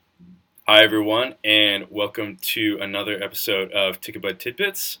Hi, everyone, and welcome to another episode of Ticketbud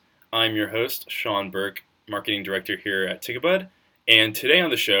Tidbits. I'm your host, Sean Burke, Marketing Director here at Ticketbud. And today on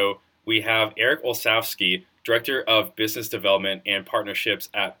the show, we have Eric Olsavsky, Director of Business Development and Partnerships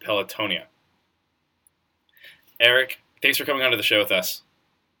at Pelotonia. Eric, thanks for coming onto the show with us.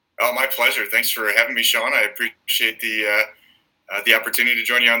 Oh, my pleasure. Thanks for having me, Sean. I appreciate the opportunity to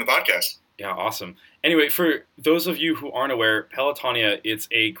join you on the podcast. Yeah, awesome. Anyway, for those of you who aren't aware, Pelotonia, it's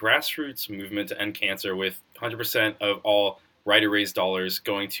a grassroots movement to end cancer with 100% of all rider-raised dollars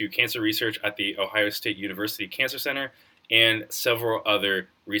going to cancer research at the Ohio State University Cancer Center and several other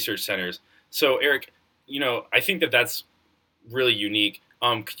research centers. So, Eric, I think that that's really unique.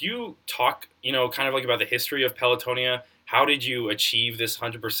 Could you talk, kind of like about the history of Pelotonia? How did you achieve this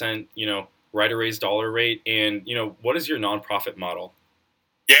 100%, rider-raised dollar rate? And, what is your nonprofit model?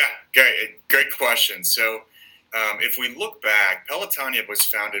 Yeah, great question. So, if we look back, Pelotonia was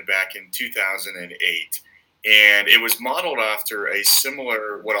founded back in 2008, and it was modeled after a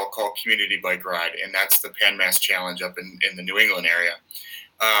similar, what I'll call community bike ride, and that's the Pan Mass Challenge up in the New England area.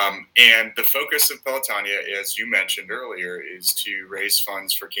 And the focus of Pelotonia, as you mentioned earlier, is to raise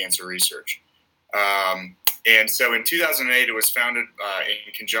funds for cancer research. And so in 2008, it was founded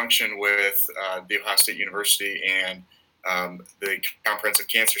in conjunction with the Ohio State University and the Comprehensive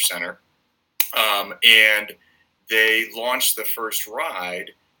Cancer Center. And they launched the first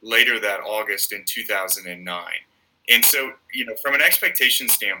ride later that August in 2009. And so, from an expectation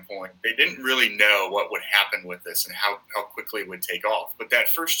standpoint, they didn't really know what would happen with this and how quickly it would take off. But that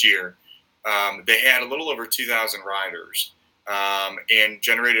first year, they had a little over 2,000 riders and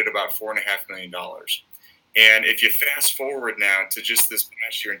generated about $4.5 million. And if you fast forward now to just this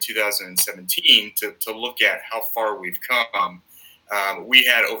past year in 2017 to look at how far we've come, we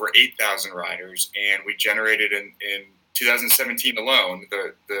had over 8,000 riders, and we generated in 2017 alone,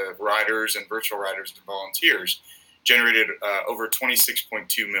 the riders and virtual riders and volunteers generated over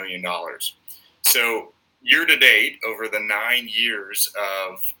 $26.2 million. So year to date, over the 9 years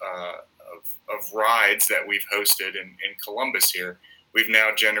of rides that we've hosted in Columbus here, we've now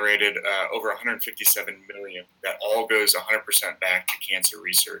generated over 157 million. That all goes 100% back to cancer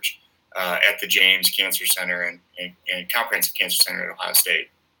research at the James Cancer Center and Comprehensive Cancer Center at Ohio State.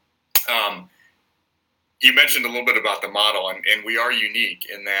 You mentioned a little bit about the model, and we are unique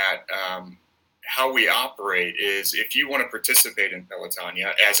in that how we operate is if you want to participate in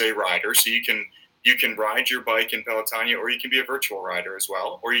Pelotonia as a rider, so you can ride your bike in Pelotonia, or you can be a virtual rider as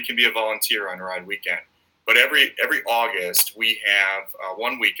well, or you can be a volunteer on Ride Weekend. But every August, we have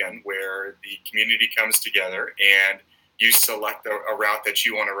one weekend where the community comes together and you select a route that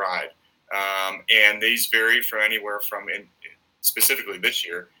you want to ride. And these vary from specifically this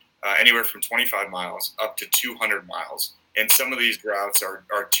year, anywhere from 25 miles up to 200 miles. And some of these routes are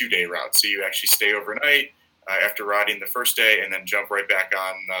 2-day routes. So you actually stay overnight after riding the first day and then jump right back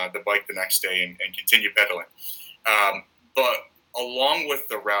on the bike the next day and continue pedaling. But along with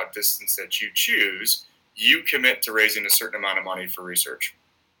the route distance that you choose, you commit to raising a certain amount of money for research.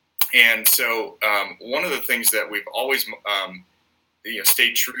 And so one of the things that we've always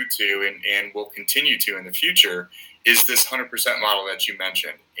stayed true to and will continue to in the future is this 100% model that you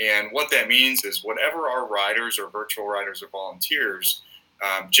mentioned. And what that means is whatever our riders or virtual riders or volunteers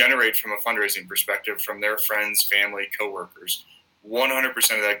generate from a fundraising perspective from their friends, family, coworkers, 100%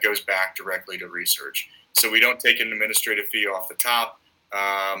 of that goes back directly to research. So we don't take an administrative fee off the top.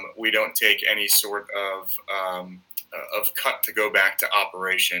 We don't take any sort of cut to go back to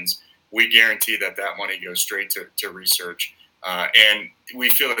operations. We guarantee that money goes straight to research. And we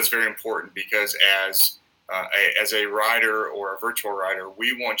feel that's very important because as a rider or a virtual rider,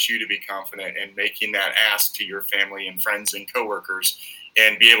 we want you to be confident in making that ask to your family and friends and coworkers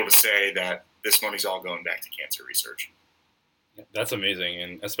and be able to say that this money's all going back to cancer research. That's amazing.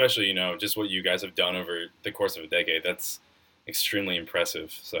 And especially, just what you guys have done over the course of a decade. That's extremely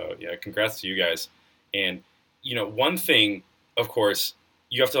impressive. So yeah, congrats to you guys. And one thing, of course,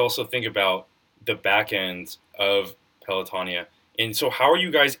 you have to also think about the back end of Pelotonia. And so how are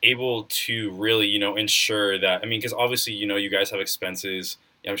you guys able to really, ensure that, because obviously, you guys have expenses.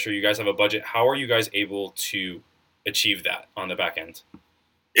 I'm sure you guys have a budget. How are you guys able to achieve that on the back end?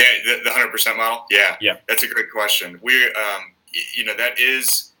 Yeah, the 100% model. Yeah, yeah, that's a great question. That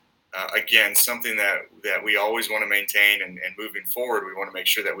is again something that we always want to maintain, and moving forward, we want to make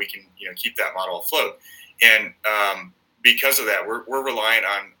sure that we can keep that model afloat. And because of that, we're relying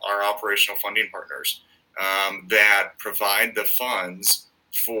on our operational funding partners that provide the funds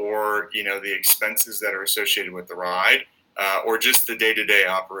for the expenses that are associated with the ride, or just the day-to-day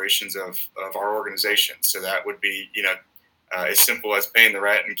operations of our organization. So that would be as simple as paying the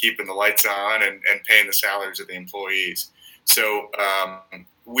rent and keeping the lights on and paying the salaries of the employees. So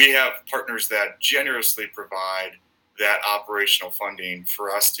we have partners that generously provide that operational funding for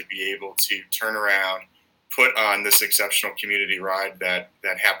us to be able to turn around, put on this exceptional community ride that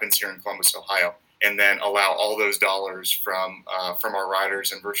happens here in Columbus, Ohio, and then allow all those dollars from our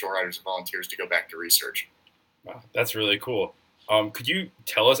riders and virtual riders and volunteers to go back to research. Wow, that's really cool. Could you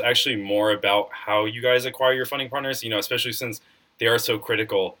tell us actually more about how you guys acquire your funding partners? Especially since they are so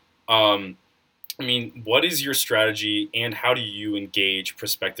critical. I mean, what is your strategy, and how do you engage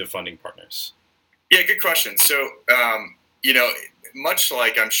prospective funding partners? Yeah, good question. So, you know, much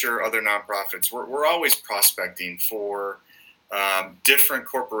like I'm sure other nonprofits, we're always prospecting for different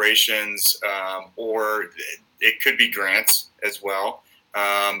corporations, or it could be grants as well,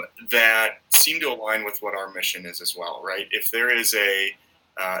 that seem to align with what our mission is as well, right? If there's a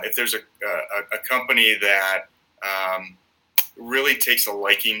company that really takes a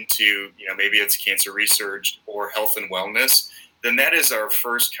liking to, maybe it's cancer research or health and wellness, then that is our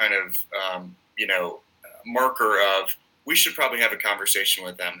first kind of, marker of we should probably have a conversation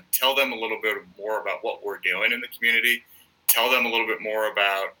with them, tell them a little bit more about what we're doing in the community, tell them a little bit more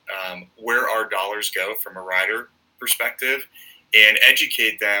about where our dollars go from a rider perspective, and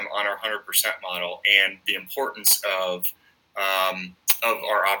educate them on our 100% model and the importance of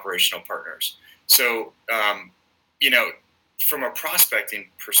our operational partners. So, from a prospecting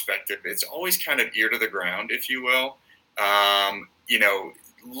perspective, it's always kind of ear to the ground, if you will.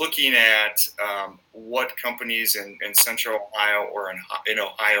 Looking at what companies in Central Ohio or in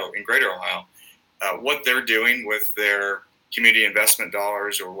Ohio, in Greater Ohio, what they're doing with their community investment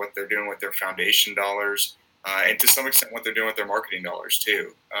dollars or what they're doing with their foundation dollars, and to some extent what they're doing with their marketing dollars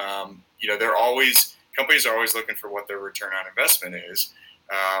too. Companies are always looking for what their return on investment is,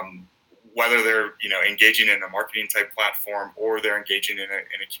 whether they're engaging in a marketing type platform or they're engaging in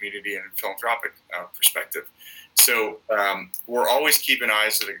a community and philanthropic perspective. So we're always keeping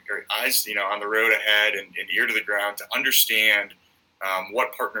eyes on the road ahead and ear to the ground to understand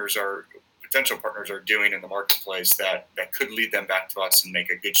what potential partners are doing in the marketplace that could lead them back to us and make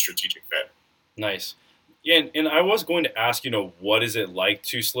a good strategic fit. Nice. Yeah, and I was going to ask, what is it like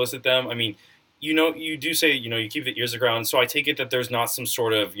to solicit them? I mean, you do say, you keep the ears to the ground. So I take it that there's not some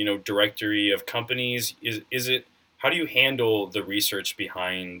sort of, directory of companies. Is it, how do you handle the research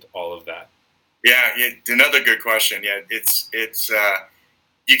behind all of that? Yeah, another good question. Yeah, it's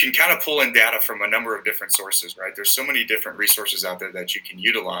you can kind of pull in data from a number of different sources, right? There's so many different resources out there that you can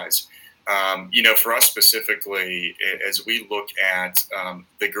utilize. For us specifically, as we look at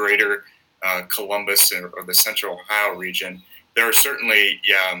the greater Columbus or the Central Ohio region, there are certainly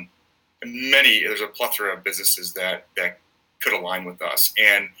there's a plethora of businesses that could align with us.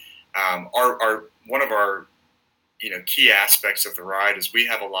 And our one of our key aspects of the ride is we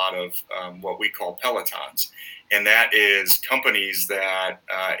have a lot of what we call pelotons, and that is companies that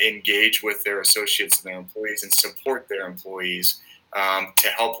engage with their associates and their employees and support their employees to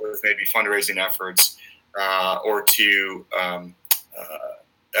help with maybe fundraising efforts, or to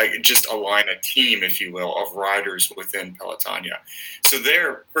just align a team, if you will, of riders within Pelotonia. So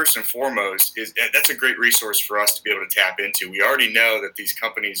there, first and foremost, that's a great resource for us to be able to tap into. We already know that these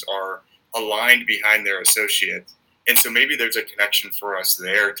companies are aligned behind their associates, and so maybe there's a connection for us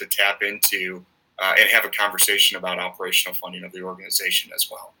there to tap into and have a conversation about operational funding of the organization as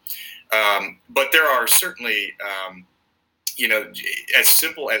well. But there are certainly as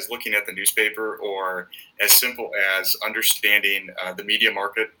simple as looking at the newspaper or as simple as understanding the media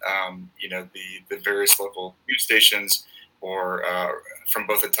market, the various local news stations or from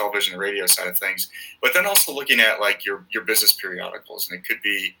both the television and radio side of things, but then also looking at like your business periodicals, and it could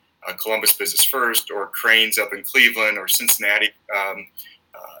be Columbus Business First or Cranes up in Cleveland or Cincinnati,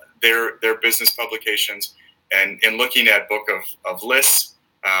 their business publications, and looking at book of lists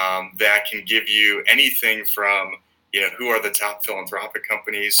that can give you anything from who are the top philanthropic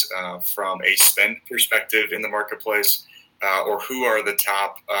companies from a spend perspective in the marketplace, or who are the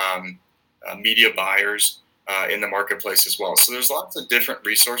top media buyers in the marketplace as well. So there's lots of different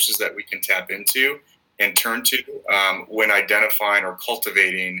resources that we can tap into and turn to when identifying or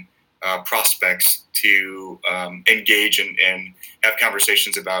cultivating prospects to engage and have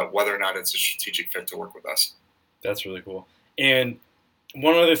conversations about whether or not it's a strategic fit to work with us. That's really cool. And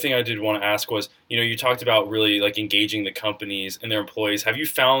one other thing I did want to ask was, you talked about really like engaging the companies and their employees. Have you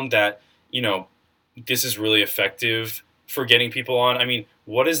found that, this is really effective for getting people on? I mean,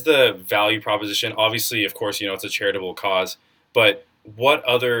 what is the value proposition? Obviously, of course, it's a charitable cause, but what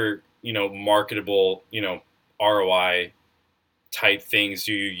other, marketable, ROI type things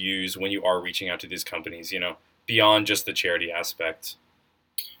do you use when you are reaching out to these companies? beyond just the charity aspect.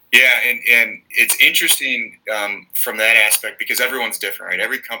 Yeah, and it's interesting from that aspect because everyone's different, right?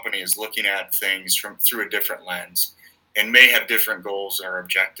 Every company is looking at things from through a different lens and may have different goals or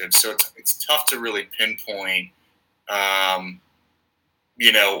objectives. So it's tough to really pinpoint, um,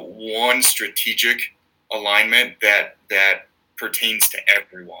 one strategic alignment that pertains to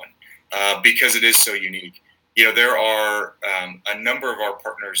everyone because it is so unique. There are a number of our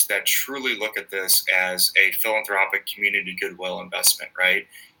partners that truly look at this as a philanthropic community goodwill investment, right?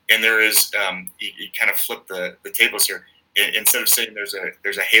 And there is, you kind of flip the tables here. Instead of saying there's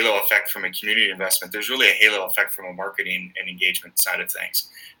a halo effect from a community investment, there's really a halo effect from a marketing and engagement side of things.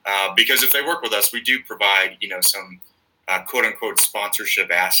 Because if they work with us, we do provide, some quote unquote sponsorship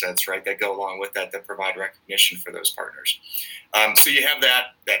assets, right, that go along with that provide recognition for those partners. So you have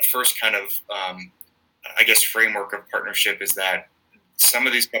that first kind of framework of partnership is that some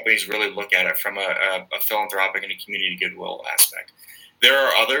of these companies really look at it from a philanthropic and a community goodwill aspect. There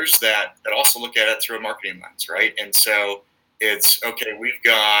are others that also look at it through a marketing lens, right? And so it's okay. We've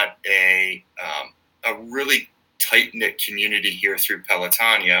got a really tight knit community here through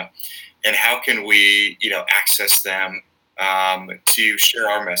Pelotonia, and how can we access them to share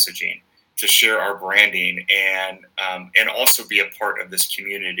our messaging, to share our branding, and also be a part of this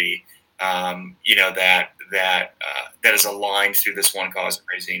community. That is aligned through this one cause of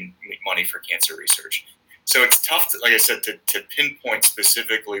raising money for cancer research. So it's tough, like I said, to pinpoint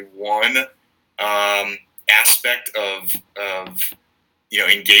specifically one aspect of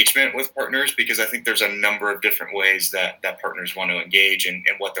engagement with partners, because I think there's a number of different ways that partners want to engage and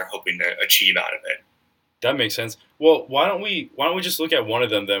what they're hoping to achieve out of it. That makes sense. Well, why don't we just look at one of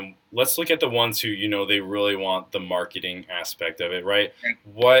them then? Let's look at the ones who they really want the marketing aspect of it, right?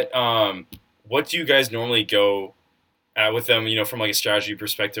 What do you guys normally go at with them? From like a strategy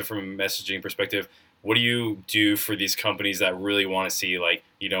perspective, from a messaging perspective, what do you do for these companies that really want to see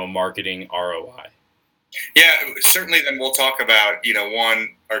marketing ROI? Yeah, certainly. Then we'll talk about one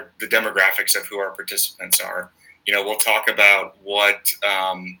or the demographics of who our participants are. We'll talk about what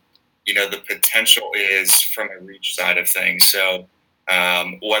the potential is from a reach side of things. So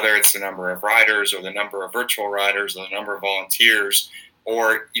whether it's the number of riders or the number of virtual riders or the number of volunteers,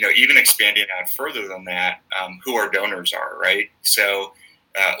 or even expanding out further than that, who our donors are, right? So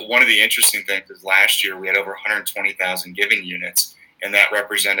one of the interesting things is last year we had over 120,000 giving units, and that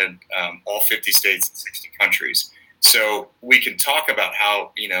represented all 50 states and 60 countries. So we can talk about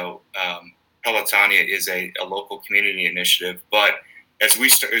how Pelotonia is a local community initiative, but as we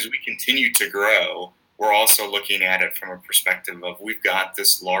continue to grow, we're also looking at it from a perspective of we've got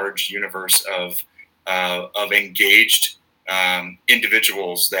this large universe of engaged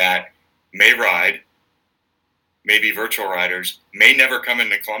individuals that may ride, may be virtual riders, may never come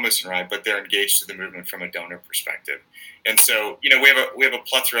into Columbus and ride, but they're engaged to the movement from a donor perspective. And so, we have a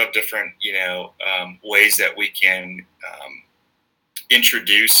plethora of different, ways that we can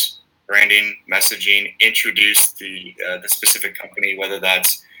introduce branding, messaging, introduce the specific company, whether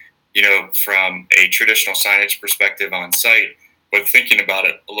that's, from a traditional signage perspective on site, but thinking about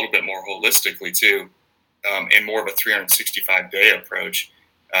it a little bit more holistically too, and more of a 365-day approach.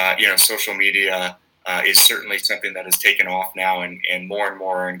 Social media is certainly something that has taken off now, and more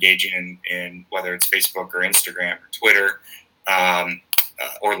are engaging in whether it's Facebook or Instagram or Twitter,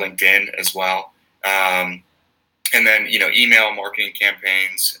 or LinkedIn as well. And then, email marketing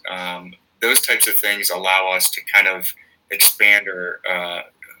campaigns, those types of things allow us to kind of expand or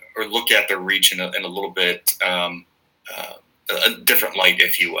look at the reach in a little bit a different light,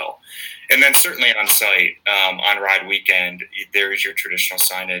 if you will. And then certainly on site, on ride weekend, there is your traditional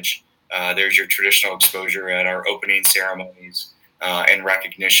signage. There's your traditional exposure at our opening ceremonies and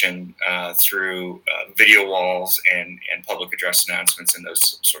recognition through video walls and public address announcements and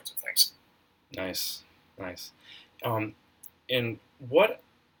those sorts of things. Nice. And what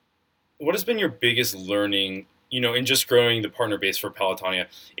has been your biggest learning, in just growing the partner base for Pelotonia?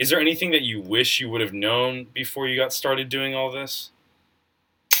 Is there anything that you wish you would have known before you got started doing all this?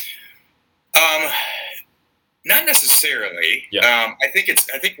 Not necessarily. Yeah. I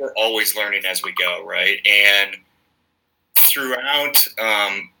think we're always learning as we go, right? And throughout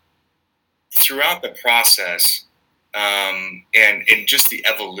the process, and just the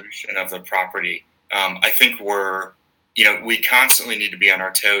evolution of the property, I think we constantly need to be on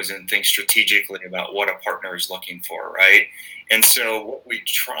our toes and think strategically about what a partner is looking for, right? And so what we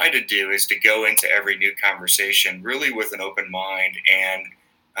try to do is to go into every new conversation really with an open mind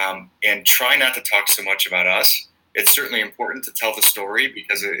and try not to talk so much about us. It's certainly important to tell the story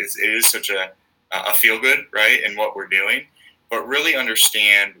because it is such a feel good, right, in what we're doing, but really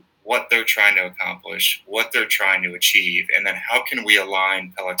understand what they're trying to accomplish, what they're trying to achieve, and then how can we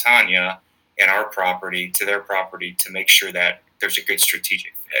align Pelotonia and our property to their property to make sure that there's a good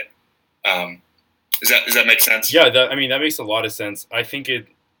strategic fit. Does that make sense? Yeah, that makes a lot of sense. I think it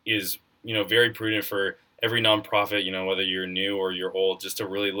is very prudent for every nonprofit, whether you're new or you're old, just to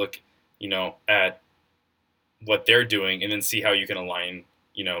really look at what they're doing and then see how you can align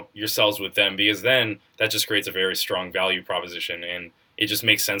yourselves with them, because then that just creates a very strong value proposition and it just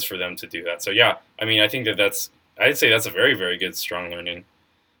makes sense for them to do that. So yeah, I think I'd say that's a very, very good strong learning.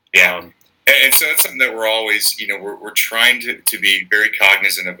 Yeah. And so that's something that we're always, we're trying to be very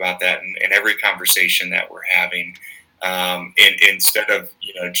cognizant about that in every conversation that we're having. And instead of,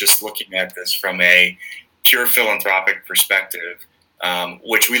 just looking at this from a pure philanthropic perspective,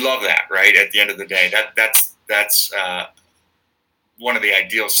 which we love that, right? At the end of the day, that's one of the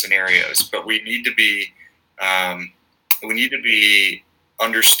ideal scenarios, but we need to be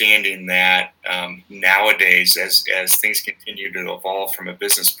understanding that nowadays, as things continue to evolve from a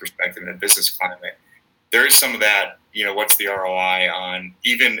business perspective and a business climate, there is some of that. What's the ROI on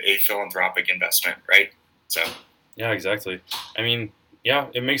even a philanthropic investment, right? So yeah, exactly. Yeah,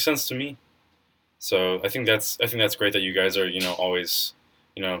 it makes sense to me. So I think that's great that you guys are always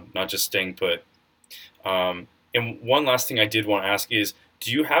not just staying put. And one last thing I did want to ask is,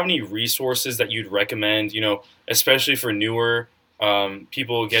 do you have any resources that you'd recommend, especially for newer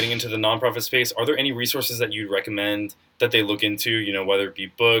people getting into the nonprofit space? Are there any resources that you'd recommend that they look into, whether it be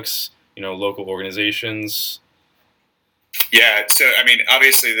books, local organizations? Yeah, so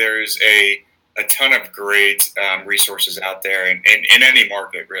obviously there's a ton of great resources out there in any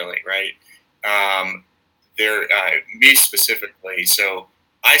market, really, right? Me specifically, so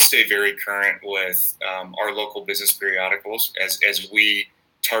I stay very current with our local business periodicals as we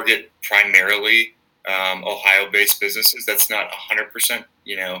target primarily Ohio-based businesses. That's not 100%,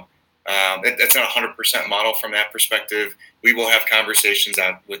 that's not 100% model from that perspective. We will have conversations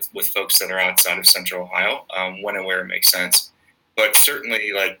out with folks that are outside of Central Ohio when and where it makes sense. But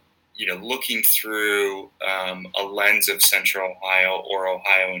certainly, looking through a lens of Central Ohio or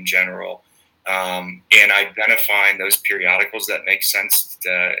Ohio in general, and identifying those periodicals that make sense,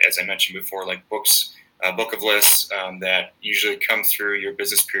 as I mentioned before, like books, book of lists that usually come through your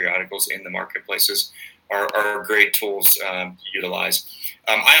business periodicals in the marketplaces are great tools to utilize.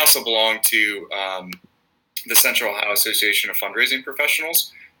 I also belong to the Central Ohio Association of Fundraising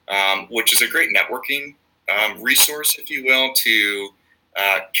Professionals, which is a great networking resource, if you will, to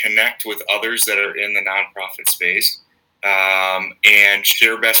connect with others that are in the nonprofit space and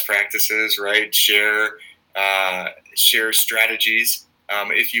share best practices, right? Share strategies,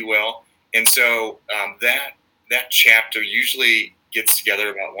 if you will. And so that chapter usually gets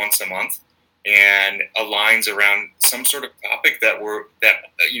together about once a month and aligns around some sort of topic that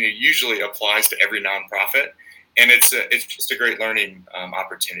usually applies to every nonprofit, and it's just a great learning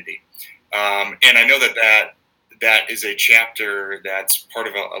opportunity. And I know that is a chapter that's part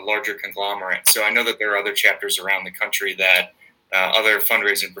of a larger conglomerate. So I know that there are other chapters around the country that other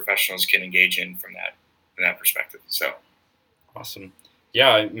fundraising professionals can engage in from that perspective. So awesome.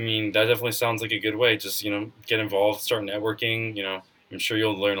 Yeah, that definitely sounds like a good way. Just get involved, start networking. I'm sure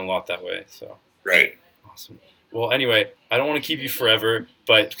you'll learn a lot that way. So right. Awesome. Well, anyway, I don't want to keep you forever,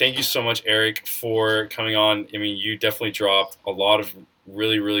 but thank you so much, Eric, for coming on. You definitely dropped a lot of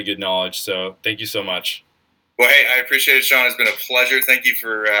really, really good knowledge. So thank you so much. Well, hey, I appreciate it, Sean. It's been a pleasure. Thank you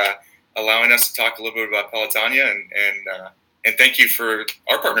for allowing us to talk a little bit about Pelotonia, and thank you for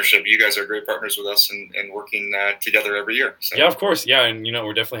our partnership. You guys are great partners with us and working together every year. So. Yeah, of course. Yeah, and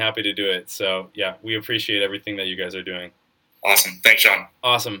we're definitely happy to do it. So yeah, we appreciate everything that you guys are doing. Awesome. Thanks, Sean.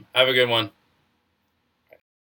 Awesome. Have a good one.